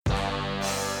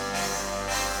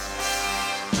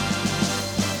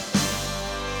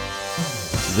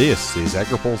This is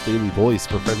AgriPulse Daily Voice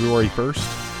for February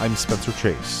 1st. I'm Spencer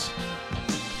Chase.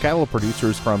 Cattle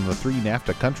producers from the three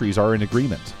NAFTA countries are in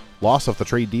agreement. Loss of the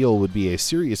trade deal would be a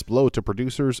serious blow to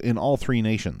producers in all three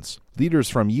nations. Leaders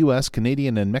from U.S.,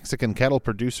 Canadian, and Mexican cattle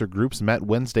producer groups met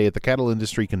Wednesday at the Cattle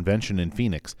Industry Convention in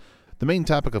Phoenix. The main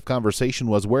topic of conversation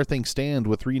was where things stand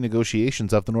with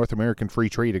renegotiations of the North American Free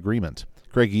Trade Agreement.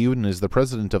 Greg Uden is the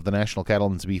president of the National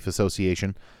Cattlemen's Beef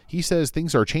Association. He says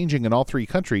things are changing in all three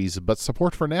countries, but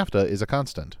support for NAFTA is a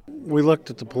constant. We looked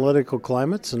at the political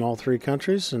climates in all three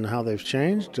countries and how they've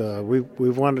changed.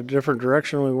 We've went a different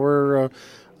direction than we were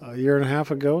a year and a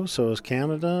half ago. So is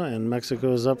Canada, and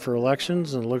Mexico is up for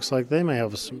elections, and it looks like they may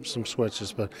have some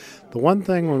switches. But the one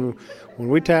thing when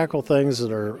we tackle things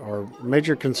that are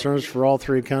major concerns for all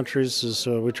three countries is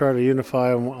we try to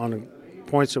unify them on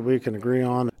points that we can agree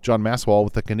on. John Maswell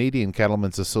with the Canadian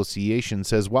Cattlemen's Association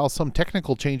says while some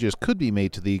technical changes could be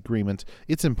made to the agreement,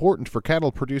 it's important for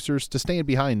cattle producers to stand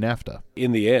behind NAFTA.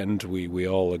 In the end, we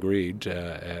all agreed,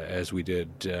 as we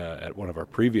did at one of our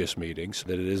previous meetings,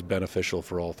 that it is beneficial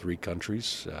for all three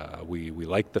countries. We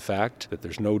like the fact that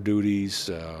there's no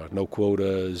duties, no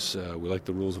quotas. We like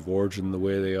the rules of origin the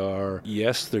way they are.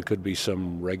 Yes, there could be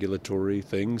some regulatory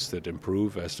things that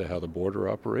improve as to how the border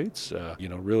operates.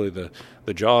 Really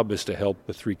the job is to help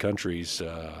the three countries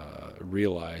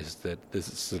realize that this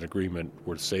is an agreement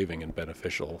worth saving and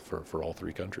beneficial for all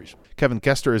three countries. Kevin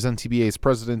Kester is NTBA's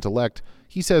president-elect.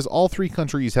 He says all three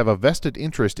countries have a vested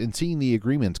interest in seeing the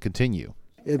agreement continue.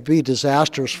 It'd be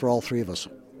disastrous for all three of us.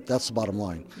 That's the bottom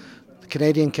line. The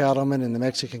Canadian cattlemen and the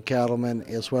Mexican cattlemen,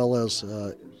 as well as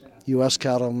U.S.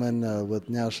 cattlemen with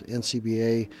now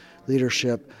NCBA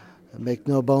leadership, make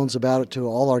no bones about it to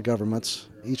all our governments,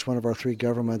 each one of our three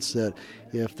governments, that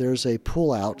if there's a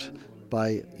pullout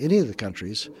by any of the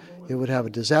countries, it would have a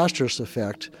disastrous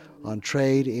effect on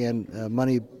trade and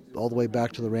money all the way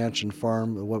back to the ranch and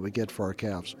farm, what we get for our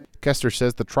calves. Kester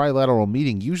says the trilateral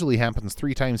meeting usually happens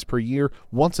 3 times per year,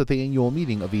 once at the annual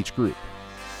meeting of each group.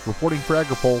 Reporting for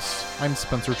AgriPulse, I'm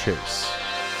Spencer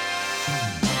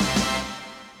Chase.